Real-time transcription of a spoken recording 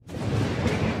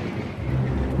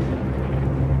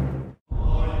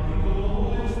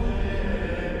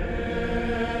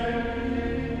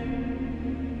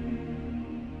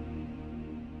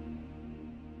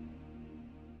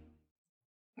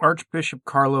Archbishop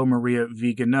Carlo Maria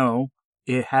Vigano,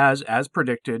 it has, as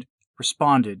predicted,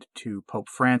 responded to Pope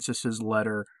Francis's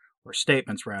letter, or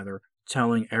statements rather,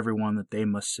 telling everyone that they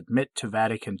must submit to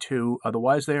Vatican II,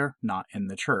 otherwise they are not in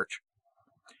the Church.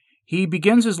 He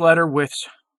begins his letter with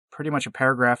pretty much a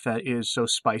paragraph that is so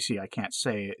spicy I can't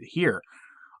say it here.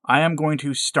 I am going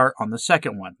to start on the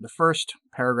second one. The first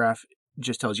paragraph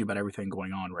just tells you about everything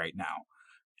going on right now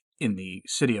in the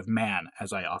city of man,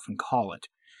 as I often call it.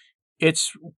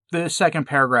 It's the second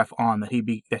paragraph on that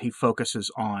he focuses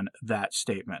on that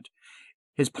statement.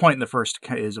 His point in the first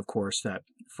is, of course, that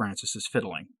Francis is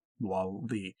fiddling while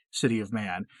the city of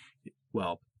man,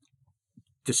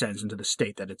 descends into the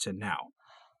state that it's in now.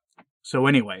 So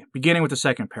anyway, beginning with the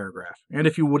second paragraph. And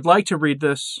if you would like to read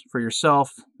this for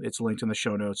yourself, it's linked in the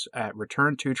show notes at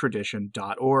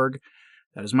returntotradition.org.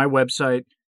 That is my website.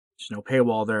 There's no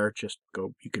paywall there. Just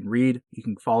go, you can read, you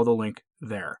can follow the link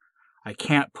there. I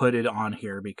can't put it on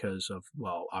here because of,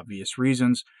 obvious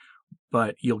reasons,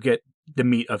 but you'll get the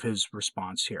meat of his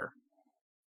response here.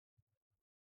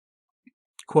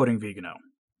 Quoting Vigano.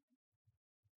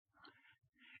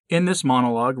 In this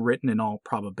monologue, written in all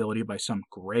probability by some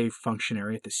grave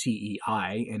functionary at the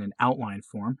CEI in an outline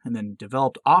form, and then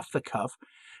developed off the cuff,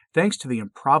 thanks to the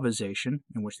improvisation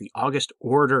in which the august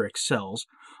orator excels,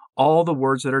 all the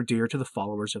words that are dear to the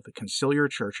followers of the conciliar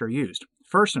church are used.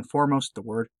 First and foremost, the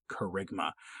word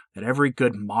kerygma, that every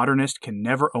good modernist can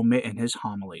never omit in his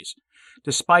homilies,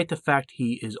 despite the fact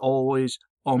he is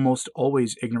almost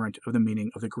always ignorant of the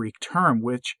meaning of the Greek term,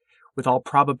 which, with all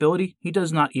probability, he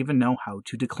does not even know how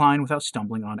to decline without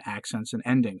stumbling on accents and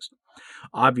endings.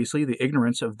 Obviously, the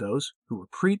ignorance of those who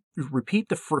repeat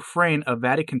the refrain of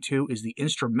Vatican II is the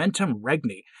instrumentum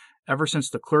regni, ever since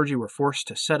the clergy were forced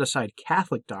to set aside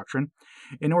Catholic doctrine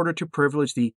in order to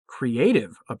privilege the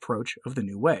creative approach of the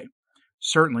new way.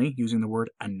 Certainly, using the word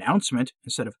announcement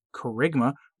instead of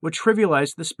kerygma would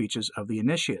trivialize the speeches of the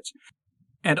initiates,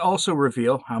 and also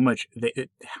reveal how much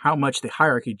the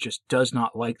hierarchy just does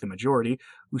not like the majority,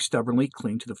 who stubbornly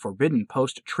cling to the forbidden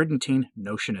post-Tridentine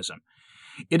notionism.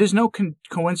 It is no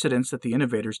coincidence that the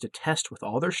innovators detest with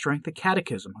all their strength the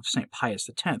Catechism of St. Pius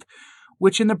X,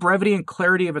 which in the brevity and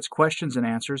clarity of its questions and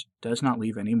answers does not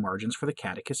leave any margins for the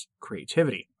catechist's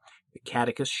creativity. The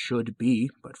catechist should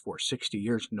be, but for 60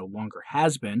 years no longer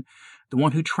has been, the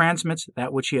one who transmits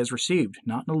that which he has received,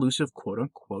 not an elusive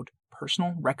quote-unquote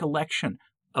personal recollection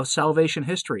of salvation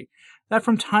history, that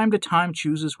from time to time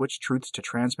chooses which truths to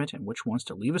transmit and which ones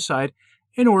to leave aside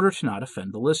in order to not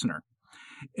offend the listener.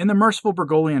 In the merciful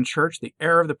Bergoglian Church, the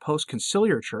era of the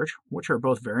post-conciliar Church, which are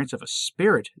both variants of a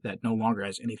spirit that no longer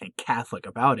has anything Catholic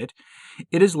about it,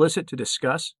 it is licit to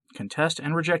discuss, contest,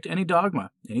 and reject any dogma,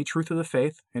 any truth of the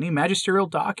faith, any magisterial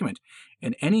document,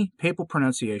 and any papal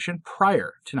pronunciation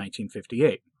prior to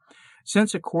 1958.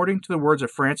 Since, according to the words of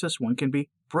Francis, one can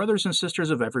be brothers and sisters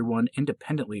of everyone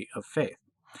independently of faith.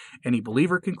 Any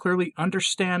believer can clearly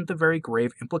understand the very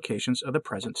grave implications of the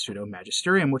present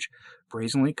pseudo-magisterium, which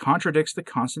brazenly contradicts the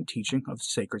constant teaching of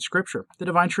sacred scripture, the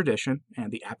divine tradition, and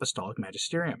the apostolic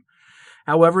magisterium.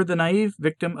 However, the naive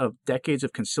victim of decades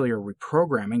of conciliar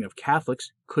reprogramming of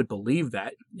Catholics could believe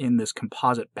that, in this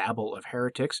composite babel of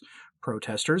heretics,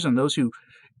 protesters, and those who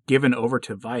given over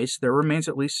to vice, there remains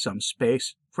at least some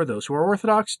space for those who are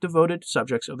orthodox, devoted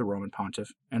subjects of the Roman Pontiff,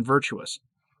 and virtuous.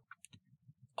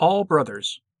 All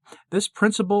brothers. This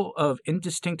principle of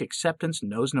indistinct acceptance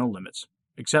knows no limits,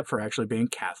 except for actually being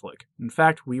Catholic. In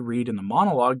fact, we read in the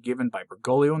monologue given by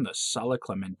Bergoglio in the Sala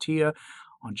Clementia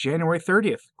on January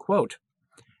 30th, quote,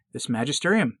 "This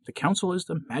magisterium, the council is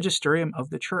the magisterium of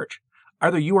the Church.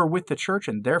 Either you are with the Church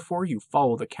and therefore you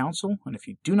follow the council, and if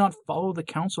you do not follow the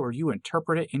council or you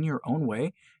interpret it in your own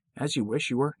way, as you wish,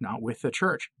 you are not with the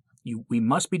Church. We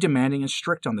must be demanding and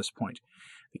strict on this point.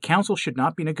 The council should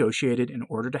not be negotiated in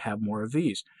order to have more of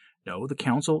these. No, the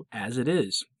council as it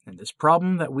is. And this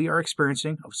problem that we are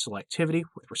experiencing of selectivity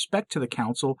with respect to the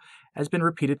council has been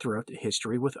repeated throughout the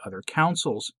history with other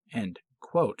councils." End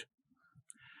quote.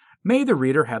 May the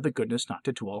reader have the goodness not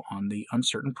to dwell on the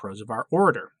uncertain prose of our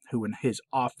orator, who in his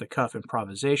off-the-cuff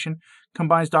improvisation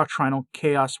combines doctrinal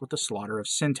chaos with the slaughter of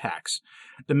syntax.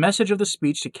 The message of the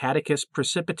speech to catechists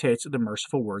precipitates the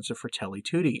merciful words of Fratelli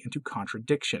Tutti into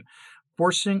contradiction,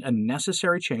 forcing a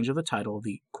necessary change of the title of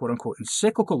the quote-unquote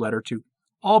encyclical letter to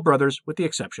all brothers with the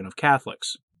exception of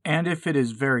Catholics. And if it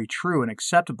is very true and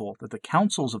acceptable that the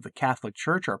councils of the Catholic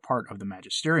Church are part of the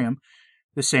magisterium,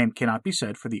 the same cannot be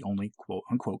said for the only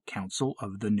quote-unquote council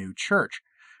of the new Church,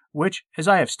 which, as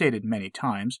I have stated many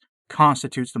times,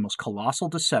 constitutes the most colossal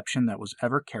deception that was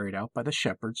ever carried out by the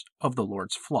shepherds of the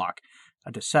Lord's flock,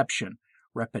 a deception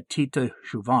repetita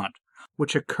juvent,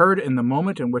 which occurred in the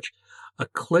moment in which a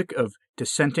clique of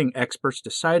dissenting experts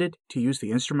decided to use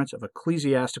the instruments of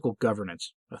ecclesiastical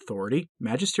governance, authority,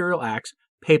 magisterial acts,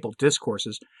 papal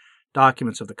discourses,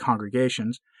 documents of the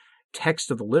congregations,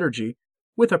 text of the liturgy,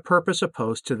 with a purpose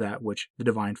opposed to that which the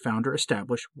divine founder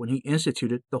established when he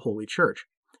instituted the Holy Church.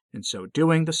 In so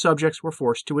doing, the subjects were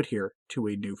forced to adhere to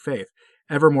a new faith,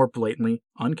 ever more blatantly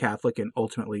un-Catholic and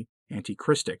ultimately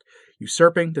anti-Christic,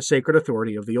 usurping the sacred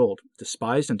authority of the old,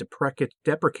 despised and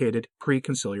deprecated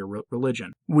pre-conciliar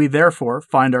religion. We therefore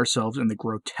find ourselves in the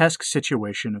grotesque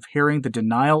situation of hearing the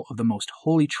denial of the most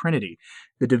holy Trinity,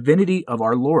 the divinity of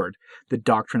our Lord, the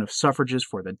doctrine of suffrages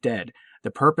for the dead,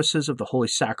 the purposes of the holy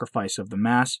sacrifice of the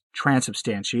Mass,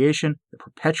 transubstantiation, the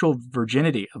perpetual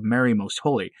virginity of Mary Most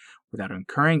Holy, without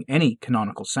incurring any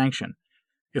canonical sanction.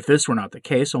 If this were not the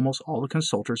case, almost all the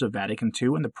consultors of Vatican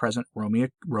II and the present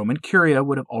Roman Curia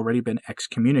would have already been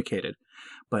excommunicated.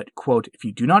 But, quote, if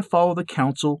you do not follow the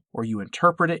council, or you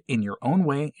interpret it in your own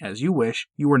way as you wish,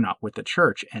 you are not with the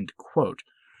Church, end quote.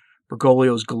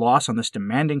 Bergoglio's gloss on this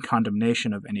demanding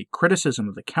condemnation of any criticism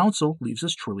of the council leaves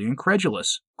us truly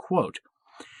incredulous. Quote,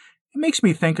 it makes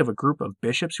me think of a group of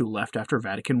bishops who left after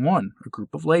Vatican I, a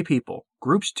group of lay people,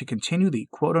 groups to continue the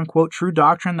quote-unquote true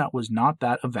doctrine that was not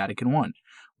that of Vatican I.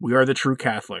 We are the true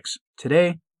Catholics.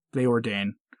 Today, they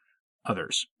ordain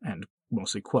others, and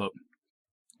mostly quote.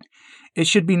 It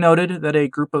should be noted that a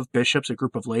group of bishops, a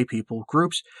group of lay people,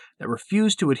 groups that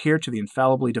refused to adhere to the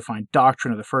infallibly defined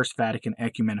doctrine of the First Vatican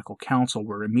Ecumenical Council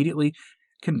were immediately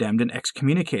condemned and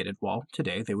excommunicated, while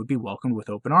today they would be welcomed with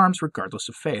open arms regardless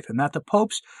of faith, and that the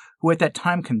popes who at that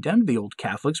time condemned the old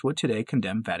Catholics would today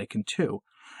condemn Vatican II,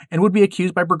 and would be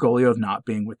accused by Bergoglio of not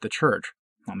being with the Church.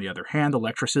 On the other hand, the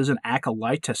lectresses and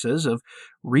acolytesses of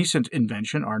recent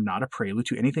invention are not a prelude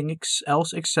to anything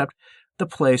else except the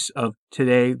place of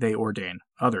today they ordain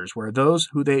others, where those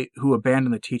who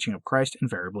abandon the teaching of Christ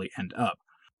invariably end up.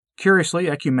 Curiously,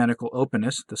 ecumenical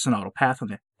openness, the synodal path,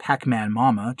 and the Pac-Man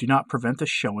Mama do not prevent the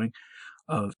showing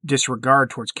of disregard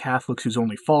towards Catholics whose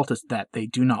only fault is that they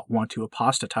do not want to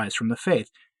apostatize from the faith.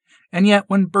 And yet,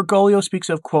 when Bergoglio speaks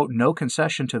of, quote, no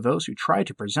concession to those who try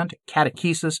to present a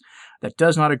catechesis that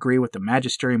does not agree with the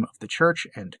magisterium of the Church,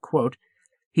 end quote,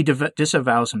 he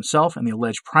disavows himself and the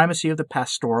alleged primacy of the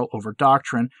pastoral over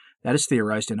doctrine that is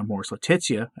theorized in Amoris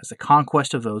Laetitia as the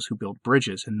conquest of those who build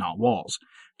bridges and not walls,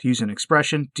 to use an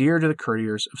expression dear to the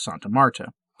courtiers of Santa Marta.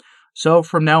 So,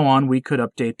 from now on, we could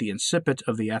update the incipit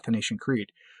of the Athanasian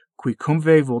Creed, qui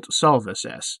cumve vult salvus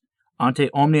est, ante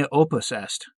omnia opus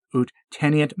est, ut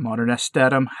teniet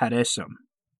modernestatem hadesum.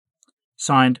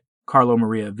 Signed, Carlo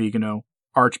Maria Vigano,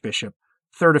 Archbishop,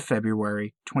 3rd of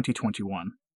February,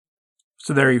 2021.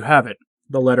 So there you have it,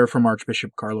 the letter from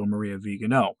Archbishop Carlo Maria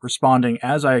Vigano, responding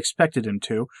as I expected him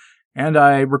to, and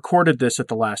I recorded this at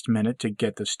the last minute to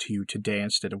get this to you today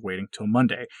instead of waiting till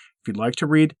Monday. If you'd like to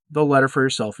read the letter for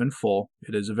yourself in full,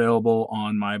 it is available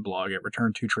on my blog at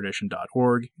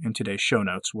returntotradition.org in today's show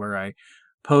notes, where I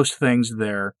post things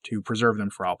there to preserve them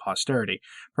for all posterity.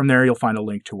 From there, you'll find a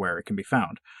link to where it can be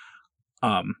found.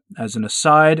 As an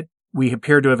aside, we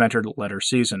appear to have entered letter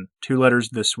season. 2 letters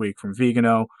this week from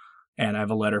Vigano, and I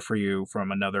have a letter for you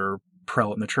from another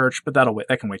prelate in the church, but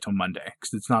that can wait till Monday,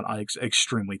 because it's not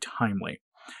extremely timely.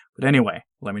 But anyway,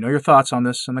 let me know your thoughts on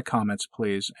this in the comments,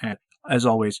 please, and as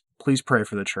always, please pray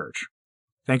for the church.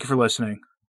 Thank you for listening.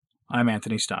 I'm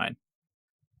Anthony Stein.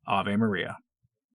 Ave Maria.